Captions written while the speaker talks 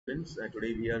Friends,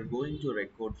 today we are going to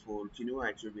record for Chinua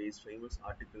Achebe's famous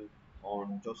article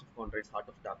on Joseph Conrad's Heart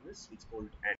of Darkness. It's called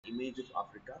An Image of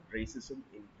Africa, Racism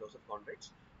in Joseph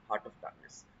Conrad's Heart of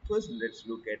Darkness. First, let's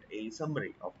look at a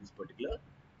summary of this particular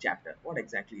chapter. What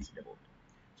exactly is it about?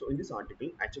 So, in this article,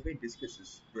 Achebe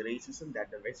discusses the racism that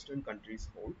the Western countries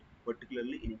hold,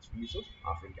 particularly in its views of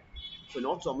Africa. So,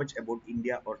 not so much about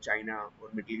India or China or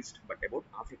Middle East, but about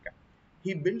Africa.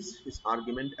 He builds his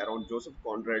argument around Joseph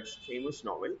Conrad's famous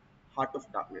novel, Heart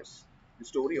of Darkness, the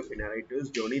story of a narrator's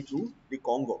journey through the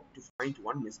Congo to find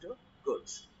one Mr.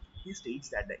 Kurtz. He states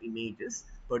that the images,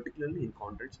 particularly in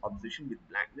Conrad's obsession with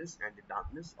blackness and the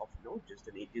darkness of not just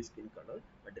the native skin color,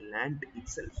 but the land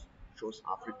itself, shows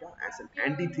Africa as an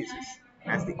antithesis,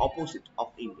 as the opposite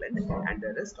of England and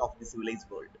the rest of the civilized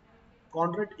world.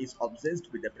 Conrad is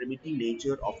obsessed with the primitive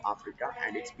nature of Africa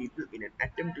and its people in an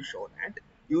attempt to show that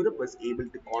Europe was able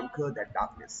to conquer that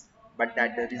darkness, but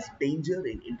that there is danger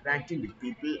in interacting with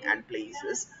people and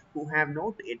places who have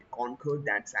not yet conquered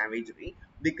that savagery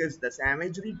because the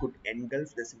savagery could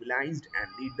engulf the civilized and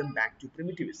lead them back to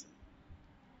primitivism.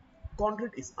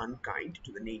 Conrad is unkind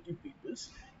to the native peoples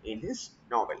in his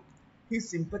novel. He is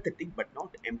sympathetic but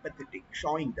not empathetic,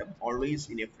 showing them always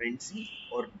in a frenzy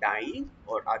or dying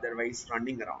or otherwise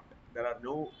running around. There are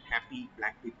no happy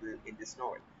black people in this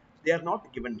novel. They are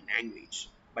not given language,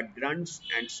 but grunts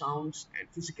and sounds and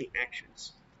physical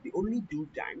actions. The only two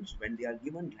times when they are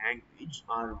given language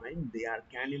are when they are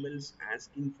cannibals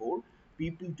asking for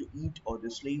people to eat or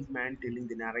the slave man telling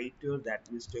the narrator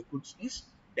that Mr. Kutz is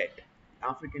dead.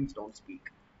 Africans don't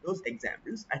speak. Those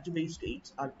examples, Achebe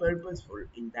states, are purposeful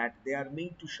in that they are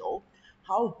made to show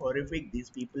how horrific these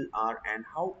people are and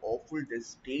how awful the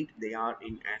state they are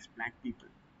in as black people.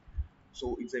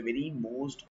 So it's a very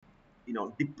most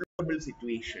deplorable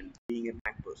situation being a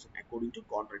black person, according to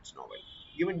Conrad's novel.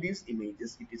 Given these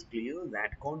images, it is clear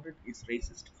that Conrad is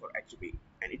racist for Achebe,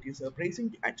 and it is surprising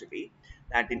to Achebe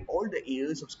that in all the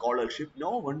years of scholarship,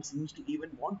 no one seems to even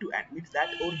want to admit that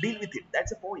or deal with it.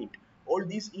 That's a point. All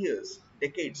these years,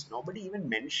 decades, nobody even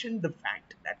mentioned the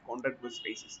fact that Conrad was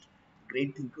racist.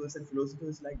 Great thinkers and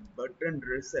philosophers like Bertrand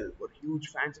Russell were huge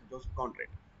fans of Joseph Conrad.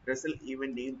 Russell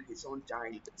even named his own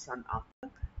child son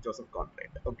after Joseph Conrad.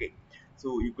 Okay,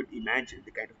 so you could imagine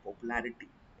the kind of popularity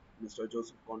Mr.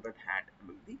 Joseph Conrad had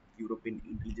among the European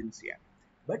intelligentsia.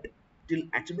 But till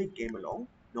Achebe came along,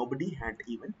 nobody had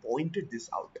even pointed this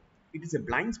out. It is a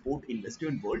blind spot in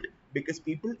Western world because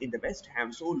people in the West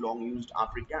have so long used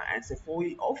Africa as a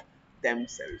foil of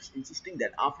themselves, insisting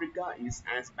that Africa is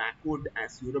as backward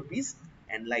as Europe is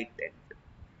enlightened.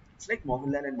 It's like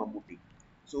Mohanlal and Mammootty.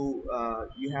 So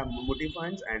you have Mammootty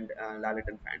fans and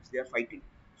Lalaton fans. They are fighting.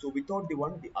 So without the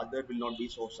one, the other will not be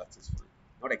so successful.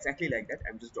 Not exactly like that.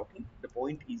 I'm just joking. The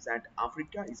point is that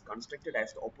Africa is constructed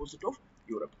as the opposite of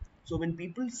Europe. So when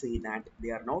people say that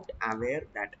they are not aware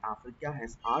that Africa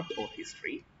has art or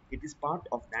history, it is part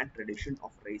of that tradition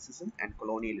of racism and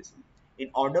colonialism. In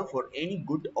order for any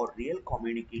good or real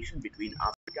communication between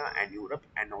Africa and Europe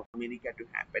and North America to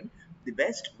happen, the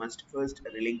West must first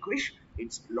relinquish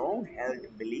its long held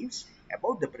beliefs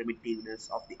about the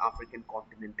primitiveness of the African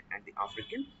continent and the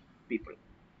African people.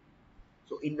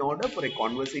 So, in order for a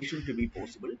conversation to be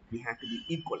possible, we have to be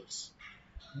equals.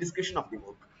 Discussion of the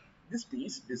work. This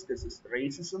piece discusses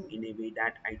racism in a way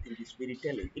that I think is very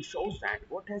telling. It shows that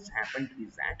what has happened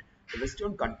is that the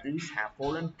Western countries have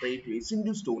fallen prey to a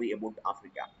single story about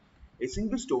Africa. A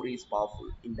single story is powerful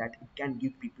in that it can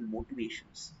give people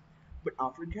motivations. But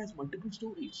Africa has multiple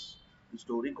stories. The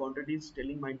story Conrad is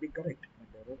telling might be correct, but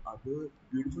there are other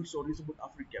beautiful stories about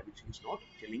Africa which he is not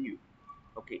telling you.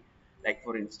 Okay, like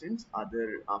for instance,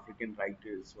 other African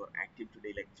writers who are active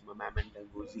today, like Chimamanda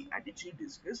Ngozi Adichie,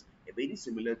 discuss a very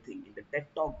similar thing in the TED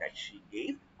talk that she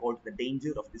gave called "The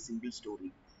Danger of the Single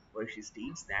Story," where she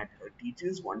states that her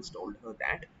teachers once told her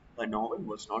that her novel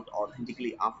was not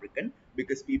authentically African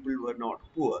because people were not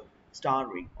poor,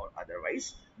 starving, or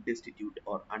otherwise destitute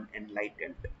or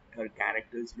unenlightened. Her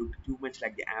characters looked too much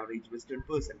like the average Western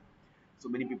person. So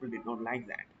many people did not like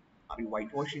that. Are you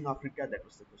whitewashing Africa? That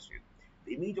was the question.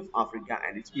 The image of Africa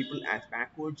and its people as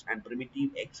backwards and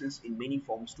primitive exists in many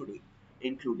forms today,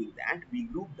 including that we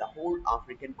group the whole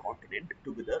African continent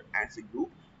together as a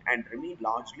group and remain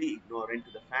largely ignorant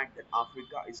to the fact that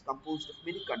Africa is composed of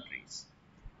many countries,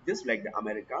 just like the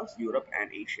Americas, Europe,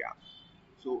 and Asia.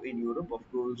 So in Europe, of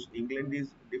course, England is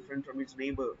different from its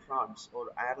neighbor France or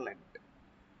Ireland.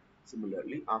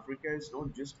 Similarly, Africa is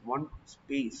not just one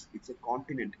space, it's a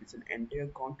continent, it's an entire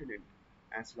continent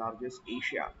as large as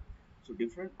Asia. So,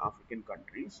 different African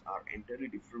countries are entirely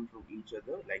different from each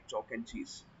other, like chalk and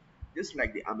cheese. Just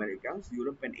like the Americas,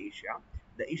 Europe, and Asia,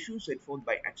 the issues set forth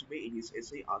by Achebe in his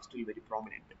essay are still very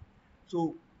prominent.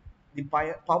 So, the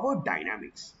power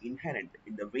dynamics inherent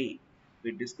in the way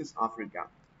we discuss Africa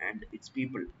and its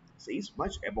people says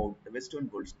much about the Western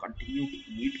world's continued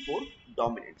need for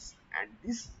dominance. And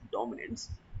this dominance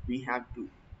we have to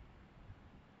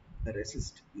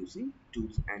resist using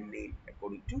tools and nail,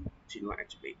 according to Chinua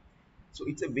Achebe. So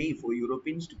it's a way for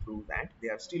Europeans to prove that they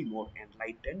are still more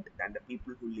enlightened than the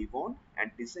people who live on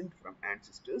and descend from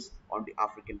ancestors on the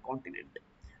African continent.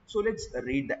 So let's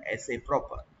read the essay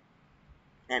proper.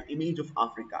 An image of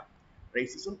Africa.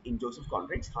 Racism in Joseph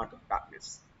Conrad's Heart of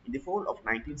Darkness. In the fall of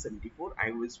 1974,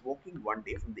 I was walking one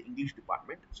day from the English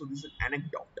department. So this is an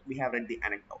anecdote. We have read the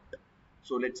anecdote.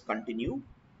 So let's continue.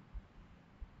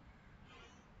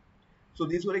 So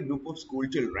these were a group of school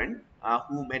children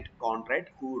who met Conrad,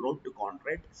 who wrote to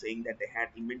Conrad saying that they had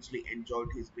immensely enjoyed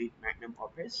his great magnum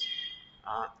opus,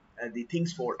 uh, The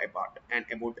Things Fall Apart, and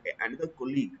about another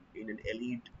colleague in an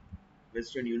elite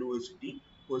Western university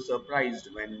who was surprised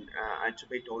when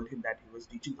Achebe told him that he was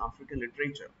teaching African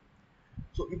literature.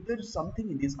 So, if there is something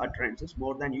in these utterances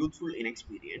more than youthful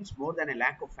inexperience, more than a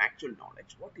lack of factual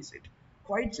knowledge, what is it?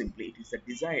 Quite simply, it is a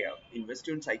desire in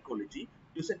Western psychology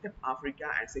to set up Africa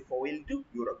as a foil to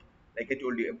Europe. Like I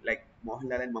told you, like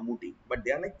Mohanlal and Mammootty, but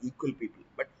they are like equal people.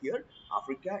 But here,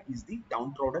 Africa is the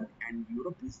downtrodden and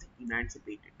Europe is the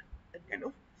emancipated. That kind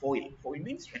of foil. Foil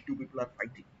means that two people are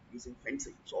fighting using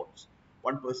fencing swords.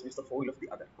 One person is the foil of the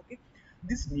other. Okay,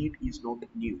 this need is not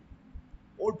new.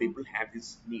 All people have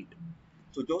this need.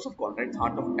 So Joseph Conrad's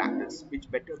Heart of Darkness,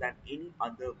 which better than any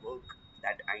other work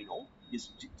that I know, is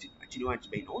Chinua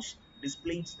Achebe knows,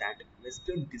 displays that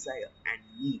Western desire and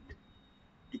need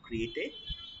to create a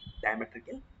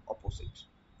diametrical opposite.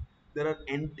 There are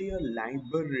entire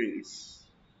libraries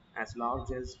as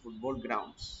large as football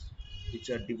grounds which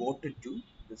are devoted to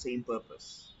the same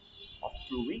purpose of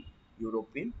proving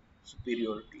European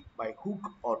superiority by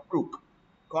hook or crook.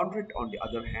 Conrad, on the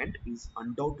other hand, is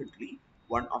undoubtedly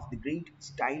one of the great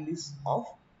stylists of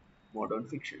modern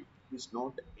fiction. He is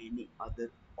not any other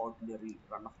ordinary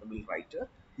run of the mill writer,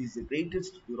 he is the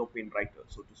greatest European writer,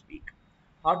 so to speak.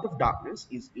 Heart of Darkness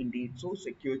is indeed so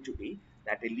secure today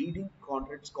that a leading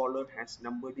Conrad scholar has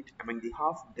numbered it among the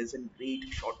half dozen great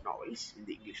short novels in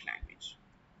the English language.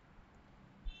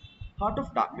 Heart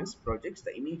of Darkness projects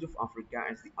the image of Africa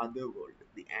as the other world,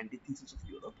 the antithesis of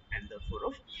Europe and therefore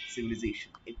of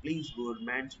civilization, a place where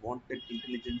man's wanted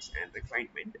intelligence and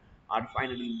refinement are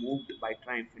finally moved by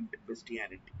triumphant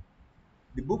bestiality.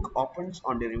 The book opens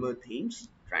on the river Thames,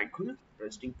 tranquil,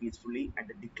 resting peacefully at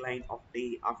the decline of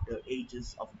day after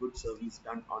ages of good service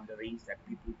done on the rains that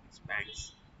people its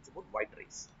banks. It's about white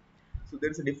race. So there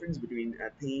is a difference between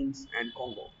Thames and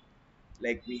Congo.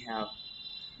 Like we have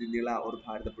the Nila or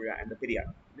Bharatapuzha and the Periyar.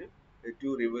 You know? The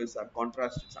two rivers are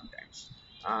contrasted sometimes.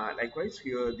 Likewise,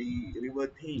 here the river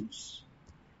Thames,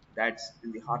 that's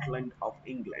in the heartland of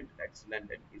England, that's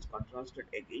London, is contrasted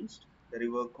against the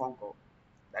river Congo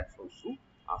that flows through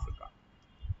Africa.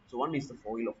 So one is the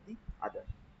foil of the other.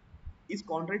 Is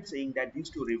Conrad saying that these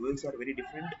two rivers are very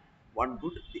different, one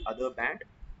good, the other bad?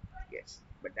 Yes,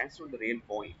 but that's not the real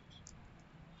point.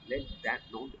 Let that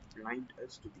not blind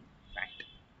us to the fact.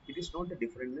 It is not the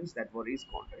differentness that worries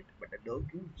Conrad, but a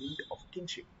lurking hint of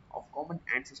kinship, of common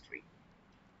ancestry.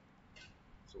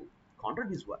 So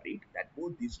Conrad is worried that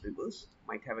both these rivers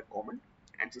might have a common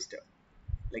ancestor,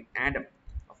 like Adam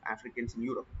of Africans in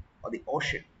Europe, or the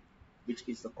ocean, which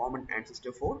is the common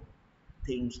ancestor for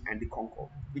things and the Congo,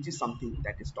 which is something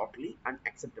that is totally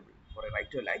unacceptable for a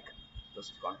writer like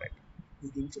Joseph Conrad, who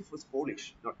himself was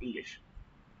Polish, not English.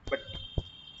 But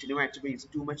Chinua Achebe is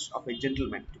too much of a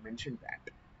gentleman to mention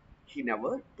that. He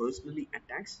never personally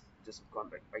attacks Joseph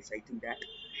Conrad by citing that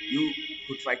you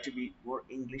who try to be more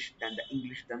English than the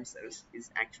English themselves is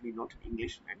actually not an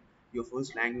Englishman. Your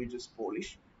first language is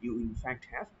Polish. You, in fact,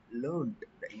 have learned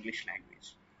the English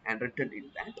language and written in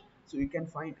that. So you can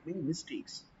find many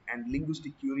mistakes and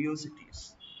linguistic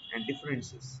curiosities and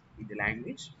differences in the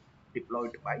language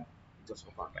deployed by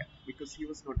Joseph Conrad because he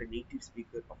was not a native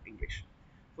speaker of English.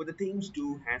 For the Thames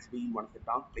too has been one of the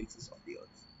dark places of the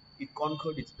earth. It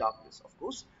conquered its darkness, of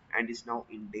course, and is now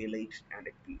in daylight and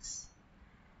at peace.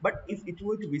 But if it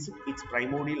were to visit its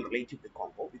primordial relative, the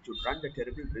Congo, it would run the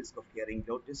terrible risk of hearing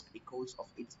grotesque echoes of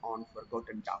its own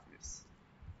forgotten darkness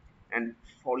and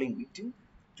falling victim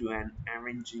to an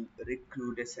avenging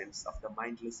recrudescence of the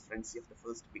mindless frenzy of the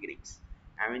first beginnings.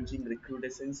 Avenging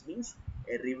recrudescence means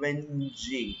a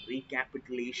revenging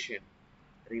recapitulation,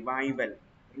 revival,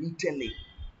 retelling.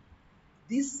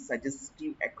 These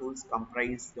suggestive echoes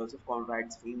comprise Joseph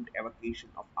Conrad's famed evocation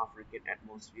of African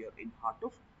atmosphere in Heart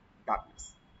of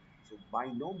Darkness. So by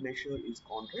no measure is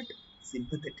Conrad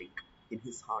sympathetic in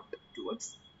his heart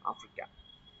towards Africa.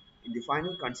 In the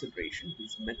final consideration,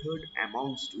 his method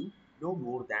amounts to no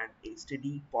more than a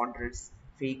steady, ponderous,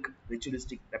 fake,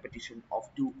 ritualistic repetition of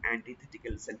two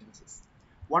antithetical sentences.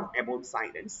 One about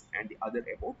silence and the other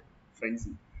about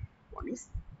frenzy. One is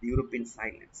the European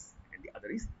silence and the other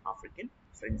is African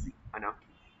frenzy, anarchy.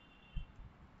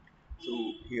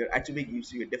 So here Achebe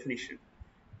gives you a definition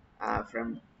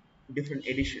from different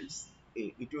editions.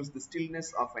 A, it was the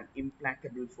stillness of an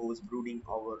implacable force brooding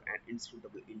over an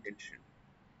inscrutable intention.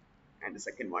 And the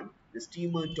second one, the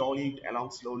steamer toiled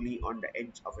along slowly on the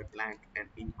edge of a blank and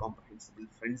incomprehensible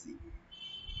frenzy.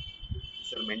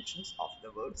 These are mentions of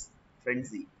the words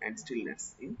frenzy and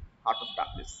stillness in Heart of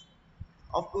Darkness.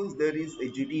 Of course, there is a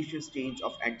judicious change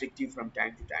of adjective from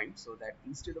time to time, so that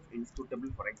instead of inscrutable,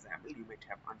 for example, you might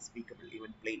have unspeakable,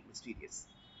 even plain mysterious.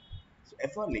 So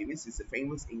F.R. Lewis is a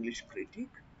famous English critic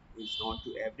who is known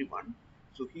to everyone.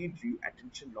 So he drew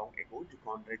attention long ago to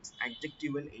Conrad's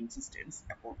adjectival insistence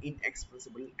upon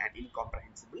inexpressible and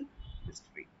incomprehensible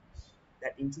mystery.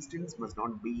 That insistence must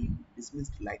not be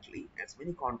dismissed lightly, as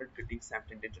many Conrad critics have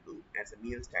tended to do, as a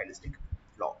mere stylistic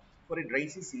flaw, for it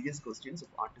raises serious questions of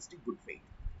artistic good faith.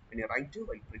 When a writer,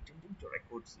 while pretending to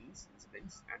record scenes,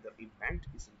 incidents, and their impact,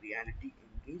 is in reality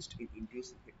engaged in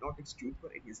inducing hypnotic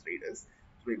stupor in his readers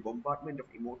through a bombardment of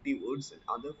emotive words and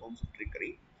other forms of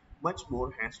trickery, much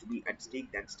more has to be at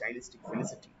stake than stylistic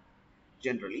felicity.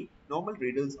 Generally, normal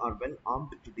readers are well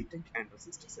armed to detect and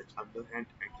resist such underhand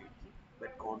activity,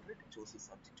 but Conrad chose a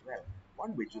subject well,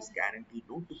 one which was guaranteed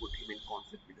not to put him in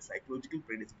conflict with the psychological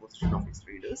predisposition of his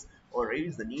readers or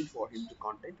raise the need for him to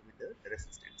contend with the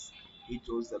resistance. He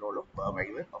chose the role of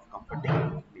purveyor of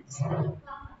comforting myths.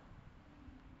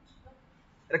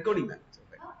 Recording, man. It's all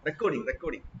right.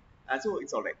 Recording. So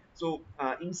it's all right. So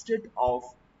instead of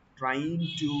trying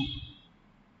to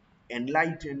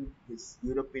enlighten his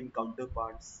European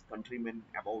counterparts, countrymen,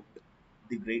 about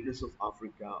the greatness of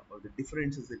Africa or the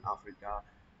differences in Africa,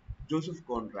 Joseph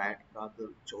Conrad rather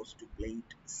chose to play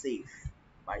it safe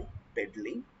by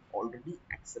peddling already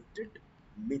accepted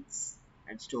myths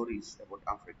and stories about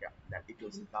Africa, that it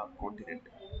was a dark continent.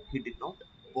 He did not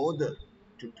bother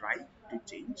to try to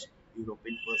change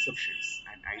European perceptions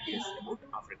and ideas about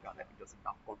Africa, that it was a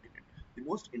dark continent. The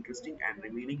most interesting and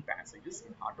revealing passages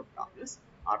in Heart of Darkness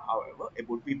are, however,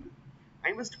 about people.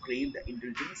 I must crave the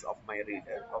indulgence of my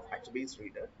reader, of Achebe's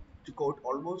reader, to quote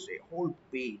almost a whole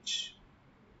page.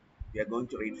 We are going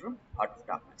to read from Heart of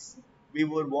Darkness. We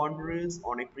were wanderers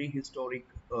on a prehistoric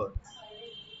Earth,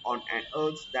 on an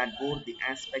Earth that bore the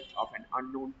aspect of an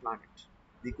unknown planet.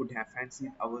 We could have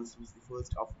fancied ours was the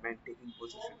first of men taking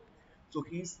possession. So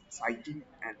he's citing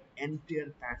an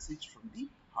entire passage from the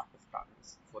Heart of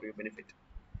Darkness for your benefit.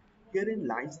 Herein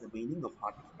lies the meaning of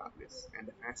Heart of Darkness and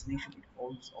the fascination it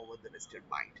holds over the Western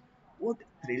mind. What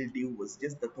thrilled you was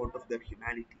just the thought of their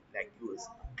humanity, like yours,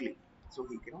 ugly. So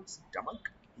he cannot stomach,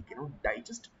 he cannot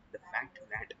digest the fact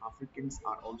that Africans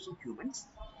are also humans,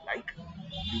 like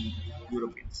the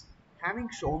Europeans. Having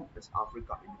shown us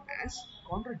Africa in the mass,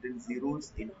 Conrad then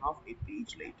zeroes in half a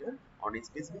page later on a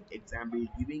specific example,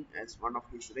 giving us one of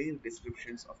his rare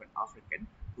descriptions of an African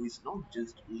who is not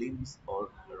just limbs or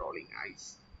rolling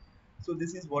eyes. So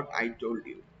this is what I told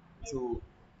you. So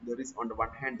there is on the one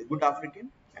hand the good African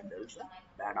and there is a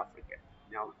bad African.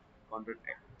 Now Conrad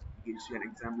gives you an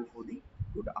example for the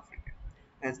good African.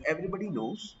 As everybody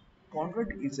knows,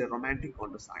 Conrad is a romantic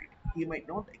on the side. He might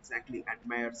not exactly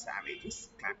admire savages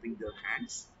clapping their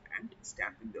hands and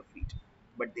stamping their feet,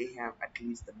 but they have at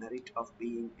least the merit of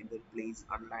being in their place,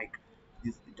 unlike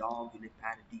this dog in a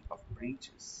parody of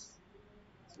breeches.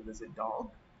 So there's a dog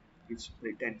which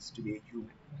pretends to be a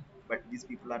human. But these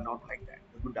people are not like that.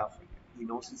 The good African, he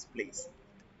knows his place.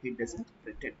 He doesn't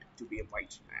pretend to be a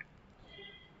white man.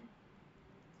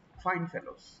 Fine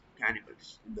fellows,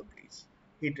 cannibals in the place.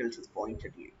 He tells us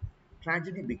pointedly.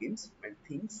 Tragedy begins when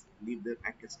things leave their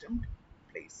accustomed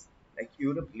place, like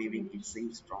Europe leaving its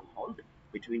safe stronghold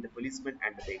between the policeman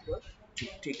and the baker to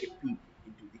take a peep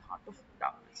into the heart of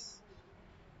darkness.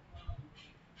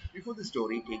 Before the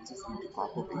story takes us into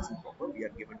Congo Basin proper, we are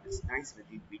given this nice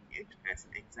little vignette as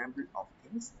an example of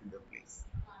things in the place.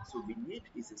 So vignette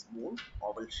is a small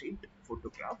oval-shaped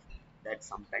photograph that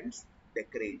sometimes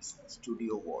decorates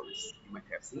studio walls. You might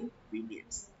have seen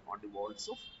vignettes on the walls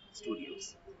of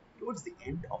studios. Towards the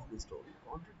end of the story,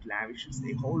 Conrad lavishes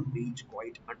a whole page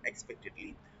quite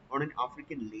unexpectedly on an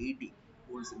African lady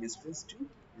who is mistress to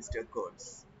Mr.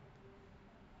 Kurtz.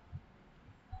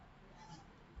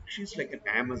 She's like an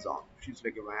Amazon. She's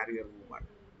like a warrior woman.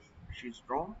 She's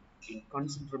drawn in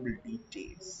considerable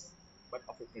details, but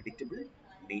of a predictable,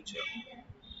 nature.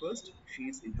 First, she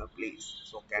is in her place,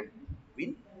 so can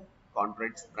win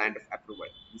Conrad's brand of approval.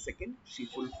 The second, she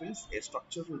fulfills a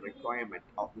structural requirement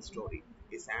of the story,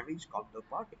 a savage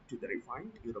counterpart to the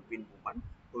refined European woman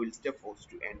who will step forth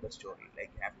to end the story.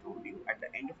 Like I have told you, at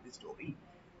the end of the story,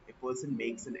 a person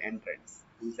makes an entrance.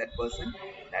 Who is that person?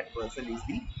 That person is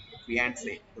the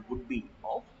fiance, the would-be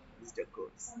of Mr.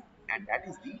 Kurtz. And that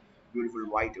is the beautiful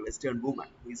white Western woman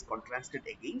who is contrasted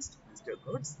against Mr.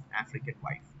 Kurt's African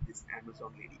wife, this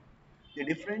Amazon lady. The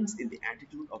difference in the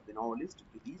attitude of the novelist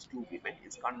to these two women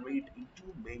is conveyed in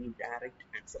too many direct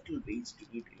and subtle ways to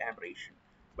need elaboration.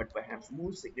 But perhaps the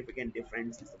most significant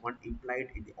difference is the one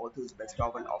implied in the author's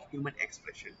bestowal of human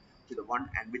expression to the one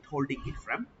and withholding it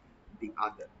from the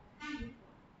other.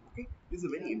 Okay, this is a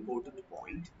very important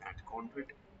point that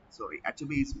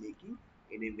Achebe is making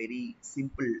in a very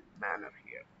simple manner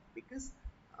here because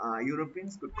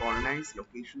Europeans could colonize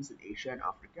locations in Asia and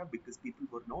Africa because people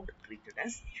were not treated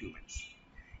as humans.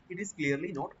 It is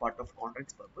clearly not part of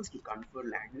Conrad's purpose to confer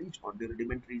language on the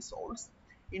rudimentary souls.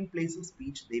 In place of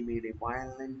speech, they made a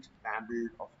violent babble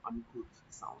of uncouth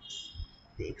sounds.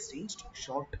 They exchanged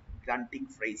short, grunting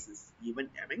phrases, even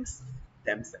amongst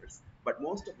themselves, but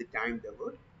most of the time they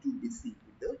were too busy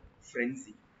with the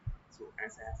frenzy. So,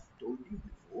 as I have told you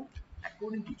before,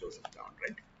 according to Joseph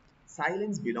Conrad,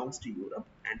 silence belongs to Europe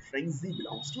and frenzy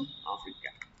belongs to Africa.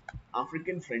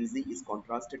 African frenzy is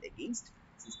contrasted against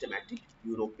systematic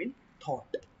European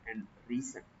thought and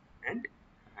reason and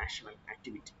rational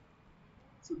activity.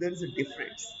 So there is a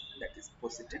difference that is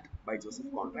posited by Joseph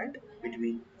Conrad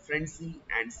between frenzy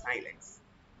and silence,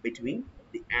 between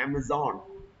the Amazon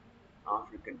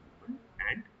African woman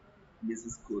and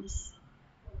Mrs. Kurz.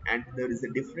 And there is a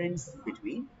difference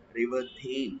between River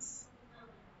Thames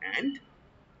and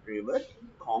River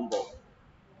Congo.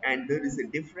 And there is a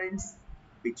difference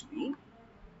between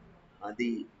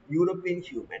the European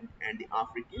human and the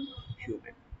African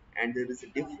human. And there is a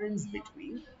difference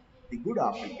between the good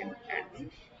African and the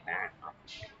bad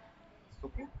African.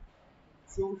 Okay?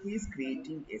 So he is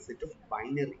creating a set of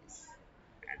binaries,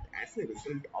 and as a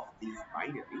result of these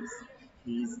binaries,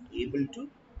 he is able to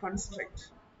construct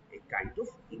a kind of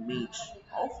image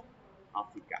of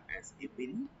Africa as a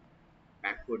very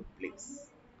backward place.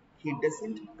 He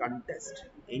doesn't contest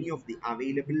any of the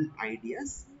available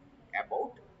ideas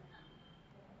about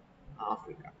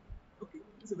Africa. Okay,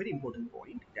 it's a very important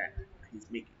point that he's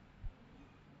making.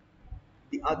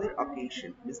 The other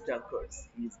occasion misoccurs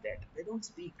is that they don't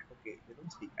speak. Okay, they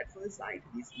don't speak. At first sight,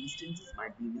 these instances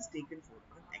might be mistaken for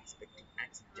unexpected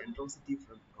acts of generosity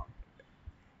from Conrad.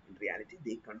 In reality,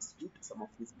 they constitute some of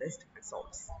his best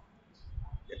assaults.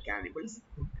 They're cannibals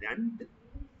who grunt,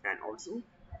 and also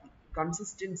the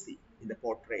consistency in the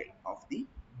portrayal of the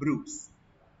Bruce.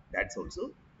 That's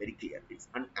also very clear. It's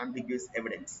unambiguous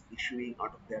evidence issuing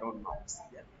out of their own mouths.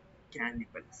 They're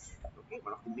cannibals. Okay,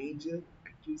 one of the major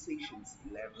accusations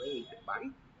leveled by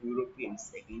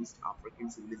Europeans against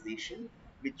African civilization,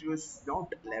 which was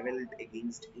not leveled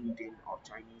against Indian or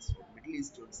Chinese or Middle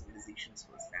Eastern civilizations,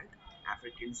 was that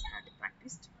Africans had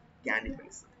practiced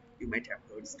cannibalism. You might have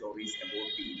heard stories about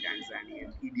the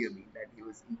Tanzanian Idi Amin that he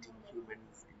was eating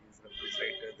humans in his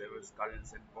refrigerator. There were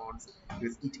skulls and bones. He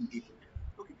was eating people.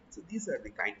 Okay, so these are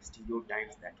the kind of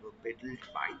stereotypes that were peddled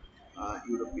by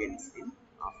Europeans in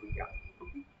Africa.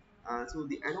 Okay. So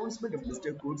the announcement of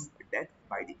Mr. Good's death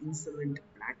by the insolent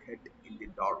blackhead in the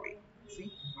doorway.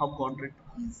 See how Conrad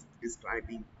is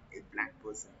describing a black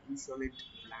person, insolent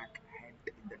black head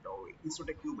in the doorway. He's not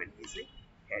a human, he's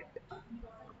a head.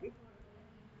 Okay.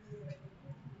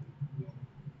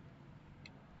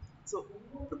 So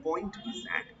the point is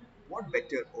that what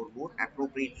better or more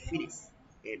appropriate finish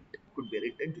end could be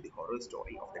written to the horror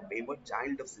story of that wayward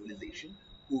child of civilization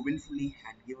who willfully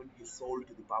had given his soul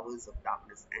to the powers of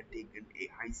darkness and taken a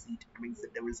high seat amongst the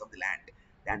devils of the land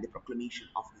than the proclamation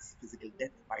of his physical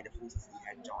death by the forces he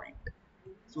had joined.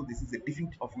 So this is a defeat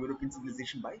of European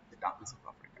civilization by the darkness of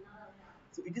Africa.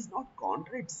 So it is not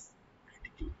Conrad's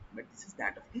attitude, but this is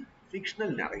that of the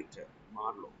fictional narrator,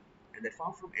 Marlowe. And that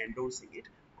far from endorsing it,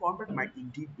 Conrad might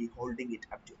indeed be holding it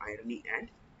up to irony and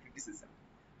criticism.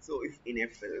 So if in a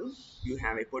film you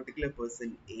have a particular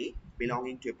person A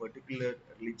belonging to a particular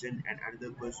religion and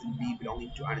another person B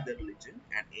belonging to another religion,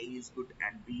 and A is good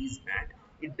and B is bad,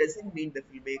 it doesn't mean the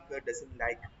filmmaker doesn't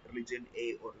like religion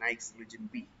A or likes religion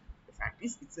B. The fact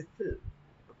is it's a film.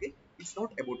 Okay, it's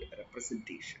not about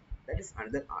representation. That is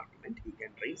another argument you can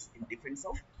raise in defense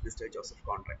of Mr. Joseph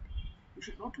Conrad. You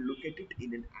should not look at it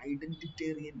in an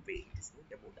identitarian way. It is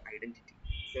not about identity.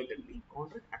 Certainly,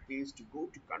 Conrad appears to go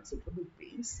to considerable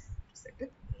pains to set up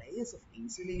layers of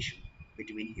insulation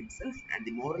between himself and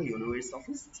the moral universe of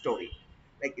his story.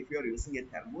 Like if you are using a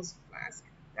thermos flask,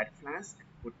 that flask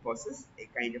would possess a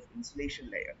kind of insulation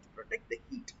layer to protect the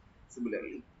heat.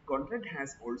 Similarly, Conrad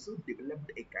has also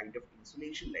developed a kind of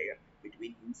insulation layer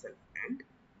between himself and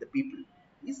the people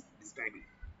he is describing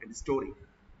and the story.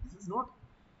 This is not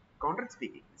Conrad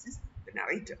speaking, this is the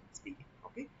narrator speaking.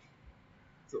 Okay,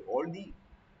 so all the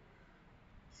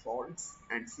faults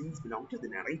and sins belong to the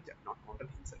narrator, not Conrad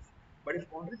himself. But if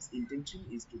Conrad's intention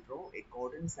is to draw a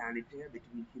cordon sanitaire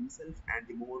between himself and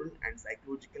the moral and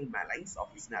psychological malice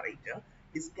of his narrator,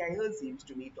 his care seems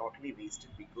to me totally wasted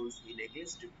because he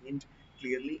neglects to hint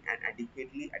clearly and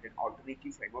adequately at an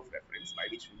alternative frame of reference by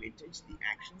which we may judge the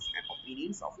actions and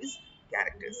opinions of his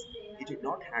characters. It would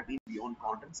not have been beyond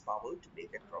Conrad's power to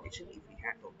make that provision if he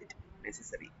had thought it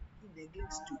necessary. He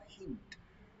neglects to hint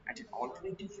at an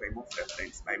alternative frame of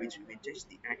reference by which we may judge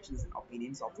the actions and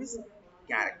opinions of his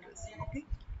characters. Okay?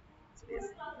 So yes,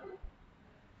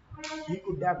 he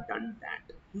could have done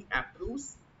that. He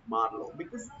approves Marlowe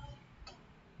because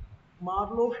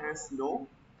Marlowe has no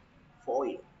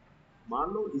foil.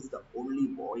 Marlowe is the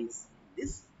only voice in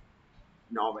this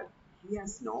novel. He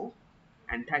has no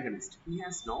antagonist. He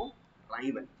has no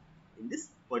rival in this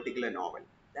particular novel.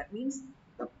 That means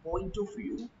the point of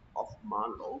view of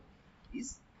Marlowe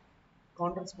is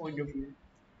Conrad's point of view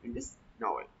in this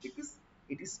novel because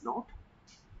it is not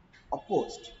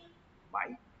opposed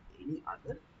by any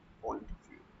other point of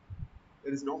view.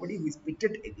 There is nobody who is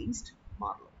pitted against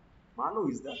Marlowe. Marlowe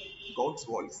is the God's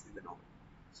voice in the novel.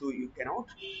 So you cannot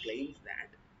claim that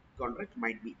Conrad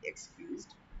might be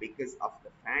excused because of the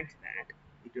fact that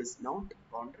it is not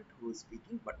Conrad who is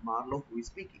speaking but Marlowe who is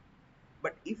speaking.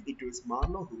 But if it was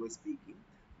Marlowe who was speaking,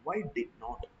 why did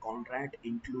not Conrad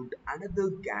include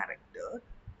another character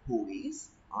who is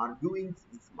arguing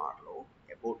with Marlowe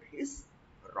about his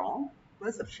wrong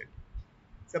perception?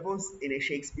 Suppose in a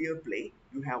Shakespeare play,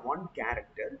 you have one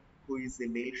character who is a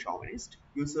male chauvinist.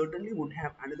 You certainly would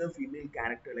have another female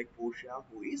character like Portia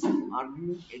who is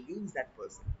arguing against that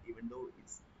person, even though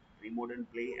it's a pre-modern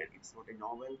play and it's not a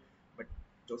novel. But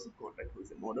Joseph Conrad, who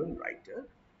is a modern writer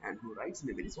and who writes in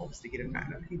a very sophisticated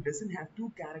manner, he doesn't have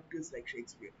two characters like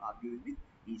Shakespeare arguing with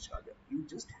each other. You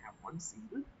just have one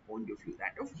single point of view,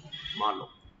 that of Marlowe.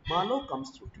 Marlowe comes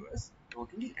through to us not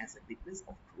only as a witness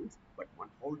of truth, but one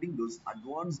holding those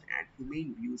advanced and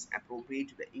humane views appropriate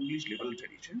to the English liberal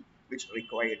tradition, which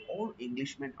required all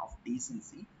Englishmen of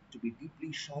decency to be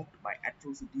deeply shocked by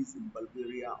atrocities in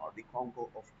Bulgaria or the Congo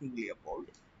of King Leopold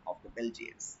of the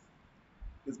Belgians.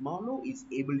 Because Marlowe is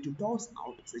able to toss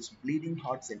out such bleeding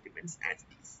heart sentiments as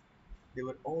these. They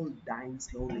were all dying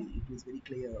slowly. It was very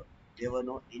clear. They were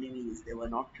not enemies. They were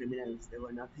not criminals. They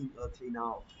were nothing earthly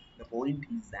now. The point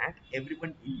is that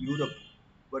everyone in Europe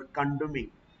were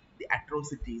condemning the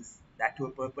atrocities that were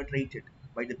perpetrated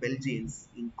by the Belgians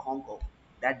in Congo.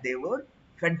 That they were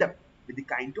fed up with the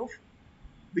kind of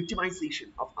victimization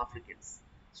of Africans.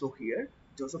 So here,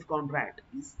 Joseph Conrad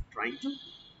is trying to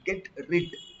get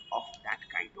rid of that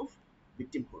kind of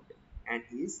victimhood, and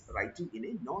he is writing in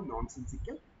a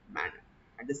non-nonsensical manner.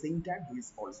 At the same time, he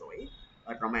is also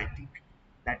a romantic.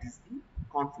 That is the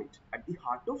conflict at the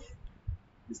heart of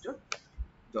Mr.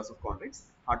 Joseph Conrad's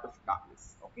Heart of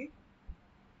Darkness. Okay,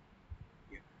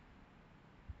 yeah.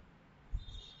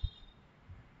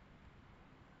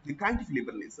 The kind of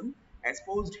liberalism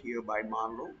espoused here by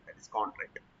Marlowe, that is Conrad.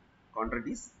 Conrad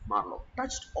is Marlowe,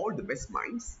 touched all the best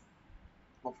minds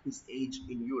of his age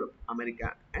in Europe,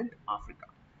 America, and Africa.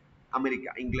 America,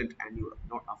 England, and Europe,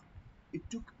 not Africa. It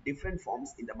took different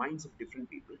forms in the minds of different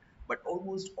people, but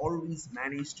almost always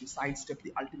managed to sidestep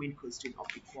the ultimate question of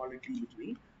equality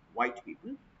between white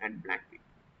people and black people,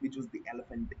 which was the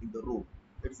elephant in the room.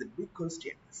 There is a big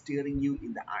question staring you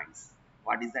in the eyes.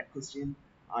 What is that question?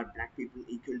 Are black people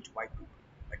equal to white people?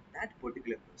 But that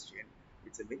particular question,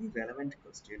 it's a very relevant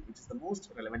question, which is the most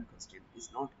relevant question, is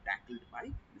not tackled by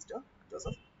Mr.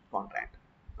 Joseph Conrad.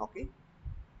 Okay,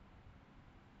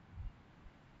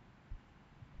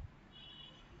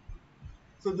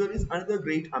 so there is another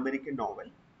great American novel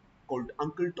called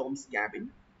Uncle Tom's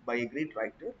Cabin by a great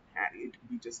writer, Harriet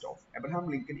Beecher Stowe. Abraham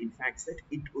Lincoln, in fact, said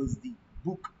it was the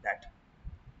book that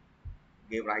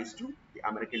gave rise to the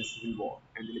American Civil War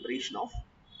and the liberation of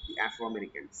the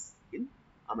Afro-Americans in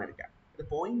America. The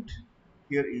point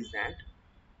here is that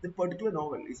the particular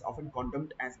novel is often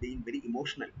condemned as being very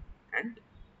emotional and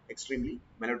extremely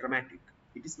melodramatic.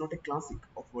 It is not a classic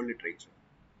of world literature.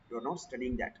 You are not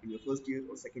studying that in your first year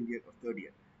or second year or third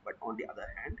year. But on the other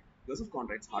hand, Joseph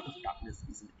Conrad's Heart of Darkness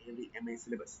is in every MA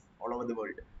syllabus all over the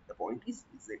world. The point is,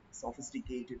 it's a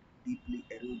sophisticated, deeply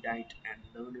erudite, and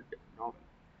learned novel.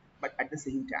 But at the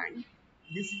same time,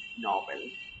 This novel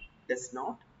does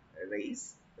not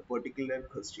raise the particular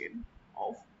question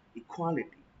of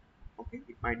equality. Okay,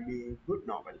 it might be a good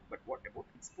novel, but what about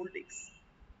its politics?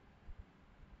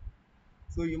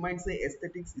 So you might say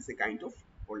aesthetics is a kind of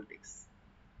politics,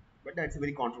 but that's a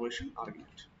very controversial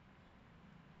argument.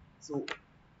 So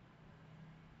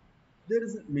there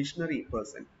is a missionary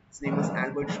person. His name is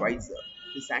Albert Schweitzer,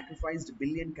 who sacrificed a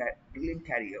brilliant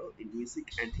career in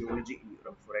music and theology in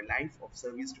Europe for a life of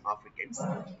service to Africans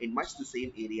in much the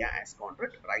same area as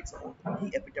Conrad writes about.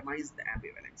 He epitomized the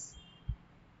ambivalence.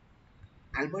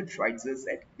 Albert Schweitzer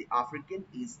said, "The African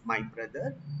is my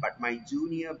brother, but my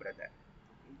junior brother."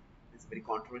 Okay. It's a very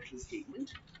controversial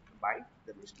statement by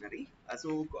the missionary.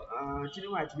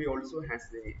 Chinua actually also has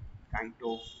a kind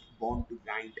of bond to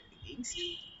bind against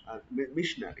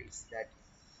missionaries that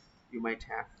you might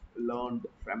have learned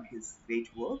from his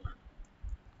great work,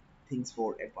 Things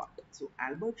Fall Apart. So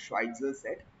Albert Schweitzer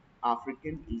said,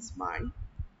 "African is my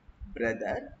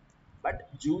brother,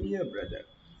 but junior brother."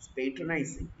 It's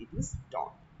patronizing in his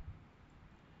tone.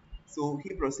 So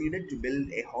he proceeded to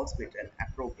build a hospital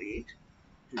appropriate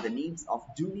to the needs of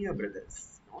junior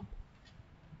brothers, not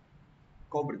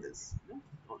co-brothers,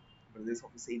 not brothers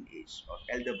of the same age or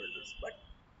elder brothers, but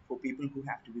for people who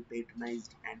have to be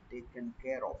patronized and taken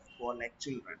care of, who are like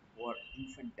children, who are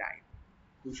infantile,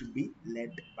 who should be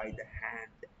led by the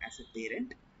hand as a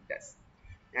parent does.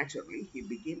 Naturally, he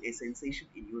became a sensation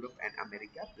in Europe and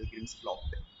America. Pilgrims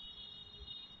flocked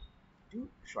to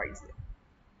Schweitzer.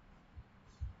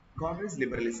 Conrad's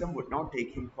liberalism would not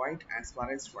take him quite as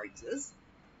far as Schweitzer's.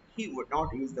 He would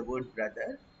not use the word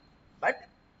brother, but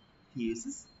he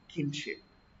uses kinship.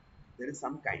 There is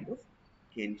some kind of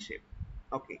kinship.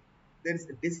 Okay, there is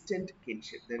a distant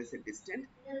kinship. There is a distant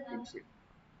kinship.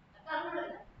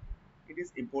 It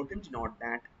is important to note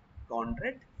that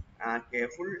Conrad,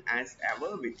 careful as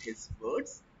ever with his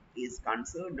words, is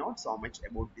concerned not so much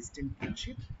about distant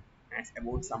kinship as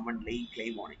about someone laying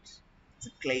claim on it. It's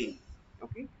a claim,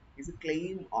 okay? It's a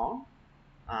claim on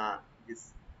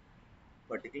this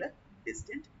particular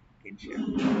distant kinship.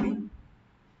 Okay?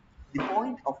 The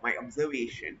point of my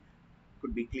observation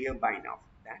could be clear by now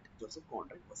that Joseph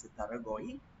Conrad was a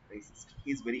thoroughgoing racist.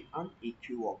 He is very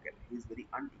unequivocal. He is very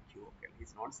unequivocal.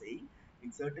 He's not saying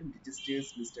in certain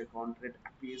registers Mr. Conrad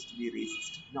appears to be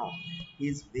racist. No, he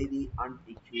is very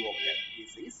unequivocal. He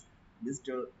says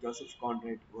Mr. Joseph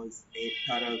Conrad was a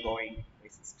thoroughgoing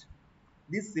racist.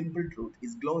 This simple truth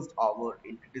is glossed over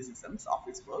in criticisms of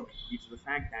his work due to the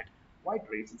fact that white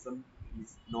racism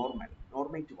is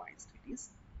normativized. It is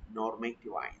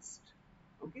normativized.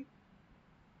 Okay?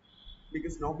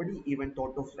 Because nobody even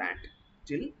thought of that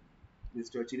till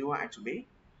Mr. Chinua Achebe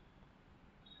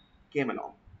came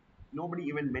along. Nobody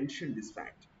even mentioned this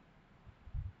fact.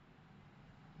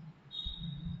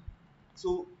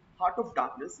 So, Heart of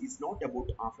Darkness is not about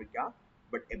Africa,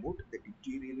 but about the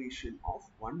deterioration of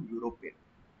one European.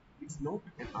 It's not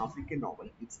an African novel,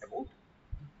 it's about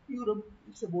Europe.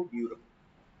 It's about Europe.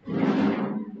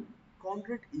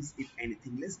 Conrad is, if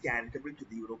anything, less charitable to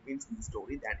the Europeans in the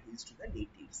story than he is to the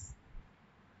natives.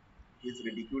 He is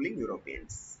ridiculing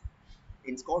Europeans.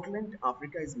 In Scotland,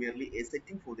 Africa is merely a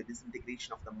setting for the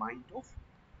disintegration of the mind of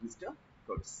Mr.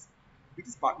 Kurtz, which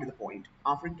is partly the point.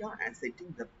 Africa as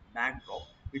setting the backdrop,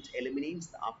 which eliminates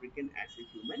the African as a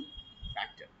human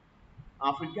factor.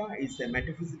 Africa is a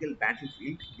metaphysical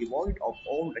battlefield devoid of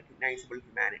all recognizable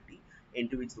humanity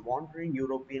into which the wandering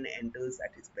European enters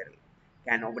at his peril.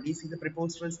 Can nobody see the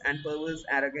preposterous and perverse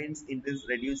arrogance in this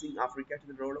reducing Africa to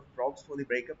the role of props for the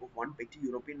breakup of one petty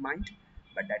European mind?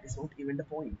 But that is not even the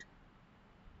point.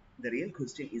 The real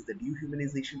question is the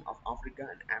dehumanization of Africa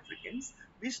and Africans,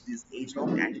 which this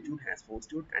age-long attitude has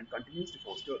fostered and continues to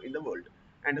foster in the world.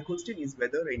 And the question is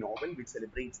whether a novel which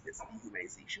celebrates this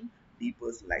dehumanization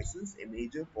depersonalizes a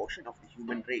major portion of the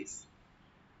human race.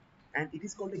 And it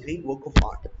is called a great work of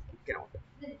art. It cannot.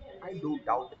 I do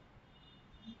doubt,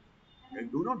 I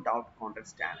do not doubt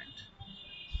Conrad's talent.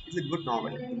 It's a good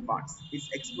novel in parts. Its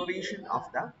exploration of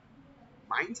the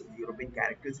minds of the European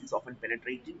characters is often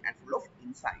penetrating and full of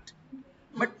insight.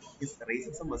 But his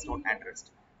racism was not addressed.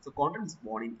 So Conrad was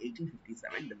born in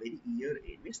 1857, the very year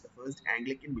in which the first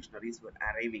Anglican missionaries were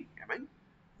arriving among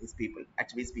his people,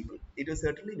 Achebe's people. It was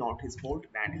certainly not his fault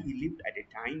that he lived at a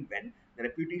time when the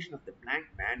reputation of the black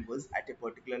man was at a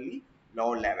particularly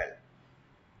low level.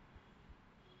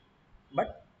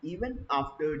 But even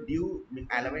after due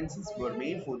allowances were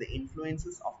made for the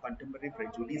influences of contemporary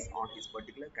prejudice on his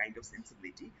particular kind of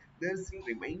sensibility, there still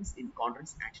remains in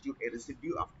Conrad's attitude a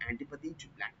residue of antipathy to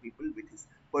black people with his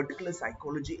particular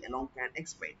psychology alone can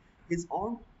explain. His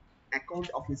own account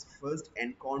of his first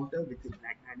encounter with the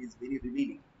black man is very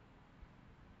revealing.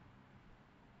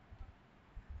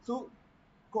 So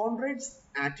Conrad's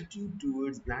attitude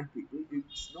towards black people,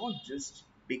 it's not just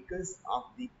because of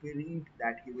the period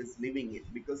that he was living in,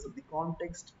 because of the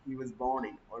context he was born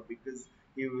in, or because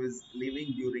he was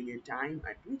living during a time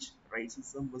at which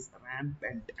racism was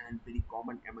rampant and very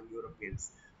common among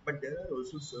Europeans. But there are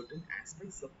also certain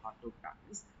aspects of Heart of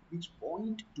Darkness which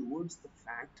point towards the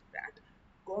fact that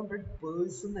Conrad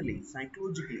personally,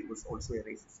 psychologically, was also a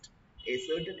racist. A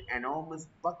certain enormous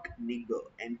buck nigger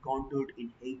encountered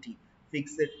in Haiti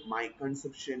fixed my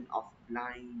conception of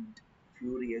blind,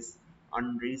 furious,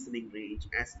 unreasoning rage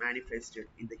as manifested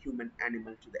in the human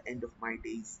animal to the end of my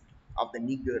days of the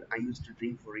nigger I used to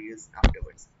dream for years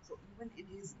afterwards. So even in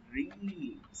his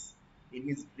dreams,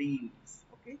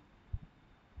 okay,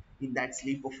 in that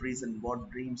sleep of reason, what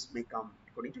dreams may come,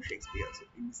 according to Shakespeare. So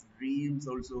in his dreams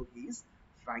also he is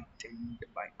frightened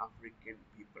by African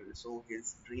people. So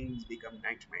his dreams become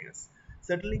nightmares.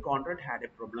 Certainly Conrad had a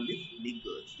problem with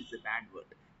niggers. It's a bad word.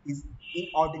 His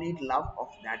inordinate love of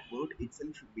that word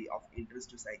itself should be of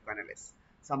interest to psychoanalysts.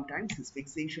 Sometimes his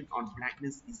fixation on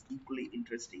blackness is equally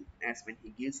interesting, as when he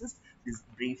gives us this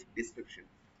brief description.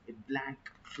 A black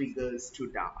figure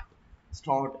stood up,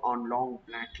 stood on long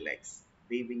black legs,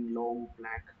 waving long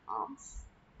black arms.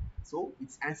 So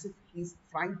it's as if he's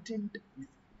frightened with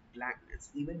blackness.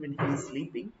 Even when he is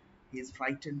sleeping, he is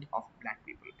frightened of black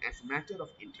people. As a matter of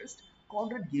interest,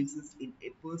 Conrad gives us in a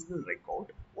personal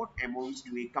record what amounts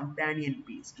to a companion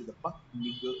piece to the Buck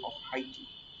Nigger of Haiti.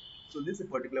 So this is a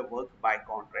particular work by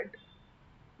Conrad,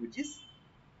 which is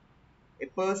a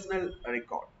personal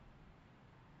record.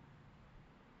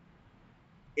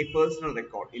 A personal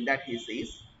record. In that he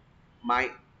says, my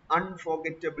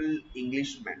unforgettable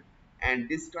Englishman, and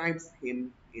describes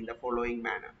him in the following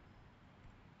manner.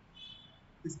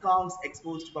 His cars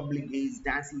exposed to public gaze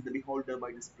dazzled the beholder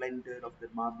by the splendor of their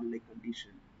marble-like condition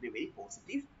in a very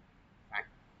positive fact,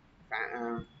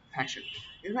 fashion.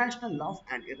 Irrational love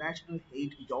and irrational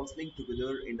hate jostling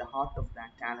together in the heart of that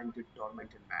talented,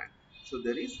 tormented man. So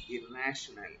there is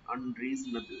irrational,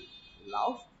 unreasonable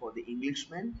love for the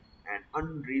Englishman and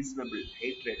unreasonable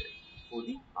hatred for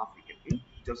the African in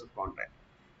Joseph Conrad.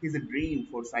 He's a dream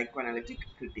for psychoanalytic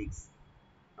critics.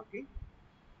 Okay,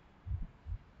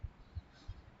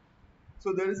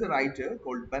 so there is a writer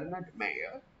called Bernard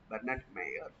Mayer,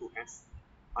 who has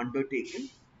undertaken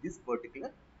this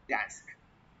particular task.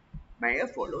 Mayer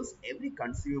follows every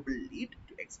conceivable lead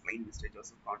to explain Mr.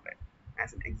 Joseph Conrad.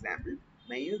 As an example,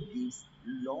 Mayer gives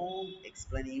long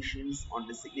explanations on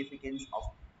the significance of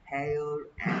hair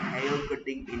and hair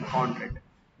cutting in Conrad,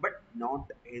 but not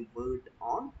a word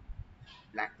on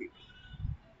black people.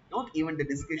 Not even the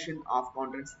discussion of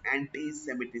Conrad's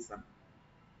anti-Semitism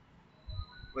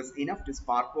was enough to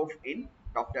spark off in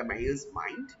Dr. Mayer's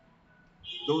mind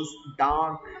those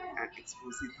dark and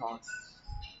explosive thoughts,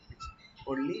 which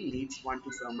only leads one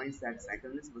to surmise that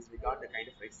psychologists must regard the kind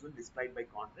of racism displayed by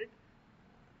Conrad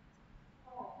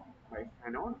by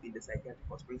Fanon in the psychiatric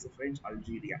hospitals of French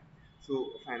Algeria.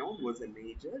 So Fanon was a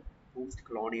major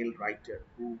post-colonial writer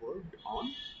who worked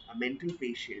on mental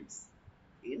patients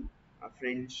in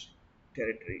French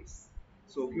territories.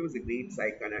 So he was a great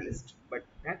psychoanalyst, but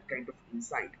that kind of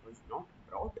insight was not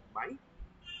brought by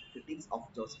critics of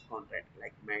Joseph Conrad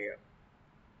like Mayer.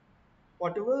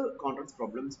 Whatever Conrad's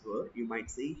problems were, you might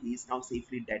say he is now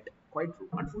safely dead. Quite true.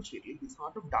 Unfortunately, his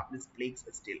heart of darkness plagues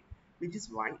us still, which is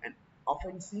why an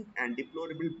offensive and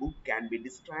deplorable book can be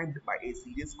described by a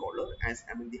serious scholar as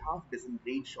among the half dozen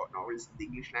great short novels in the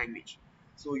English language.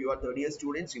 So, you are third year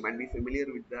students, you might be familiar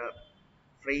with the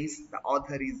phrase the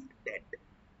author is dead.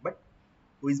 But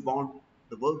who is born,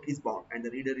 the work is born, and the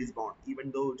reader is born.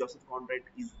 Even though Joseph Conrad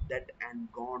is dead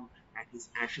and gone, and his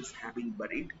ashes have been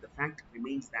buried, the fact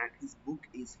remains that his book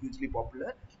is hugely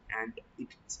popular and it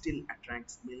still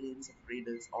attracts millions of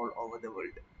readers all over the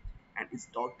world and is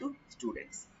taught to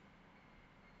students.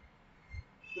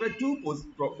 There are two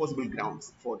possible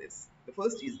grounds for this. The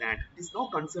first is that it is no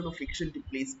concern of fiction to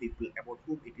please people about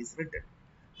whom it is written.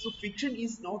 So, fiction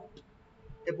is not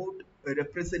about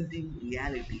representing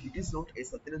reality. It is not a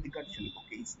Satyanandika film.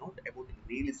 Okay, it's not about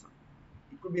realism.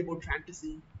 It could be about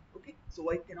fantasy. Okay, so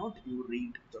why cannot you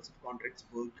read Joseph Conrad's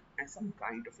work as some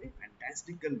kind of a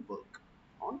fantastical work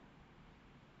on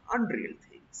unreal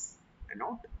things and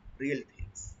not real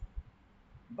things?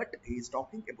 But he is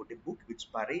talking about a book which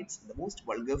parades the most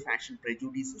vulgar fashion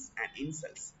prejudices and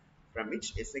insults from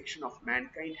which a section of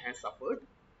mankind has suffered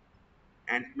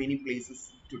and many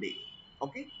places today.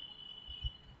 Okay,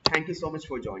 thank you so much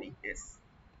for joining. Yes.